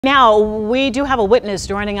Now, we do have a witness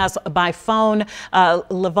joining us by phone,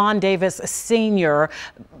 Levon Davis Sr.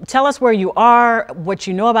 Tell us where you are, what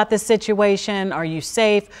you know about this situation. Are you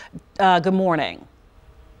safe? Good morning.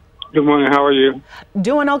 Good morning. How are you?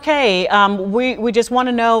 Doing okay. We just want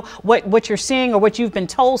to know what you're seeing or what you've been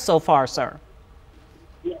told so far, sir.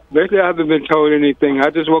 Basically, I haven't been told anything. I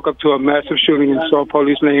just woke up to a massive shooting and saw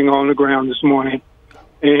police laying on the ground this morning.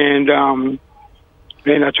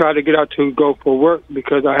 And I tried to get out to go for work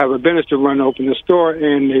because I have a business to run, open the store,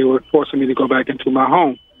 and they were forcing me to go back into my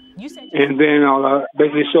home. And then all I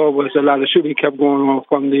basically saw was a lot of shooting kept going on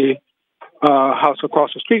from the house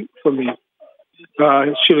across the street from me.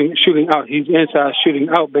 Shooting out. He's inside shooting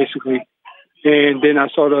out, basically. And then I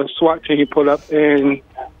saw the SWAT team pull up, and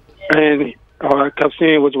all I kept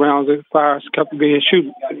seeing was rounds of fire kept being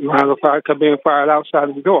shooting. Rounds of fire kept being fired outside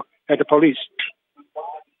of the door at the police.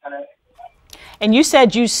 And you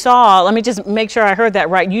said you saw, let me just make sure I heard that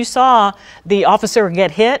right. You saw the officer get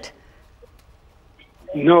hit?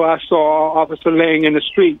 No, I saw an officer laying in the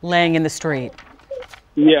street. Laying in the street?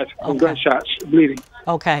 Yes, okay. Gunshots, bleeding.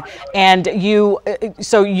 Okay. And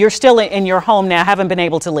so you're still in your home now, haven't been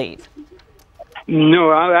able to leave? No,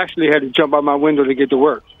 I actually had to jump out my window to get to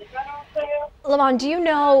work. Levon, do you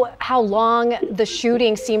know how long the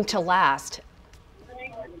shooting seemed to last?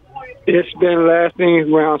 It's been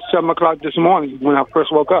lasting around 7 o'clock this morning when I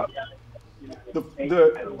first woke up.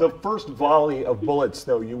 The first volley of bullets,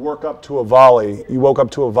 though, you woke up to a volley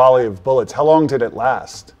of bullets. How long did it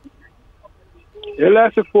last? It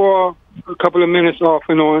lasted for a couple of minutes off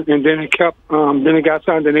and on, and then it kept, then it got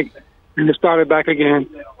silent, and it started back again.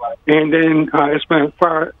 And then it's been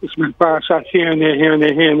fire shots here and there, here and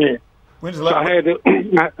there, here and there. So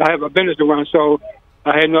I have a business to run, so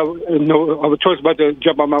I had no other choice but to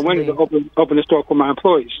jump out my window to open the store for my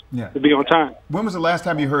employees to be on time. When was the last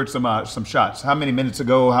time you heard some shots? How many minutes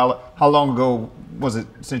ago? How long ago was it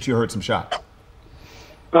since you heard some shots?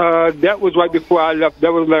 That was right before I left.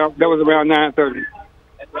 That was around 9:30.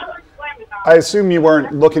 I assume you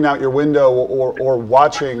weren't looking out your window or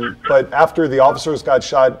watching, but after the officers got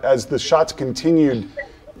shot, as the shots continued,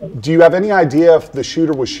 do you have any idea if the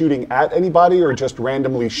shooter was shooting at anybody or just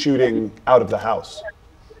randomly shooting out of the house?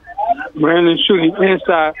 Random shooting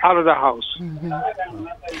inside, out of the house. Mm-hmm.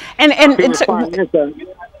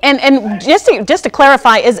 And just to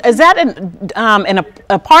clarify, is that an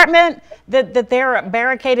apartment that they're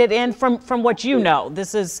barricaded in? From what you know,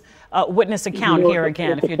 this is a witness account here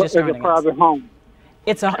again. If you're just joining us, it's a private home.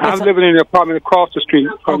 I'm living in an apartment across the street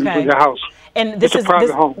from the house. And this is a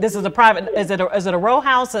private home. This is a private. Is it a row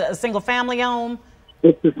house? A single family home?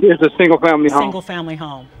 It's a single family home. Single family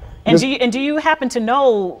home. And do you happen to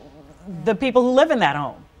know the people who live in that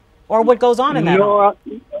home, or what goes on in that home?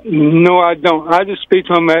 No, I don't. I just speak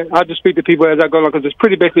to them. I just speak to people as I go along because it's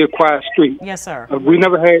pretty basically a quiet street. Yes, sir. We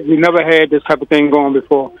never had this type of thing going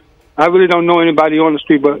before. I really don't know anybody on the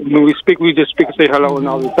street, but when we speak, we just speak and say hello and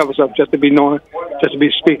all this other stuff just to be known, just to be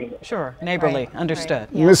speaking. Sure, neighborly, understood.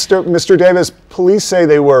 Right. Yeah. Mr. Davis, police say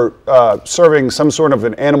they were serving some sort of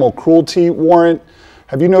an animal cruelty warrant.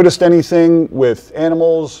 Have you noticed anything with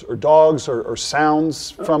animals or dogs or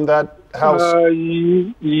sounds from that house?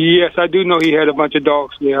 Yes, I do know he had a bunch of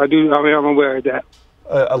dogs. Yeah, I do. I mean, I'm aware of that.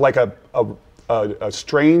 Like a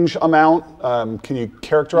strange amount. Can you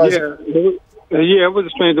characterize it? Yeah, it was a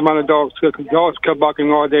strange amount of dogs. Dogs kept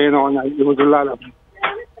barking all day and all night. It was a lot of them.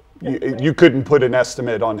 You couldn't put an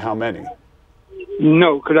estimate on how many?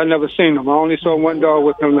 No, because I never seen them. I only saw one dog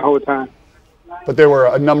with him the whole time. But there were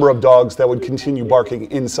a number of dogs that would continue barking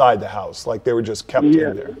inside the house, like they were just kept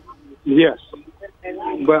in there. Yes.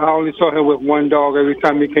 But I only saw him with one dog. Every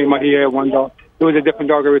time he came out, he had one dog. It was a different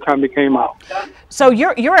dog every time he came out. So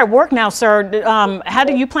you're at work now, sir. How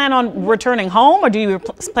do you plan on returning home, or do you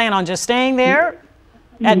plan on just staying there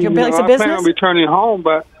at your place of business? I plan on returning home,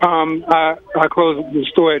 but I close the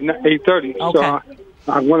store at 8:30. Okay.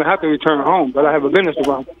 So I'm going to have to return home, but I have a business to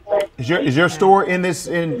run. Is your store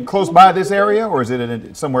close by this area, or is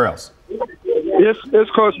it somewhere else? It's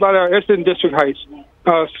close by there. It's in District Heights.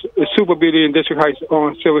 It's Super Beauty in District Heights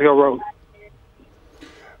on Silver Hill Road.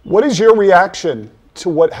 What is your reaction to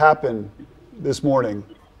what happened this morning?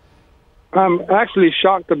 I'm actually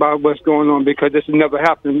shocked about what's going on because this has never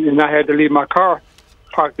happened, and I had to leave my car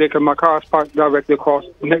parked there because my car is parked directly across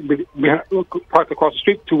the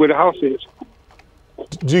street to where the house is.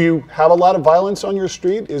 Do you have a lot of violence on your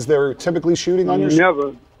street? Is there typically shooting on your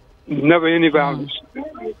street? Never any violence.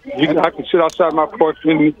 I can sit outside my porch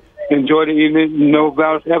and enjoy the evening. No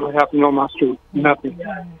violence ever happened on my street. Nothing.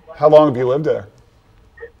 How long have you lived there?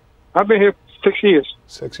 I've been here 6 years.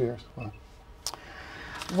 6 years. Wow.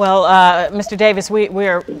 Well, Mr. Davis, we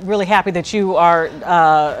are really happy that you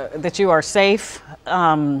are safe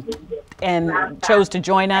and chose to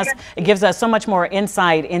join us. It gives us so much more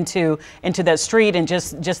insight into the street and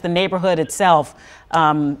just the neighborhood itself.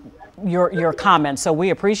 Your comments, so we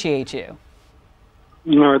appreciate you.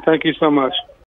 No, thank you so much.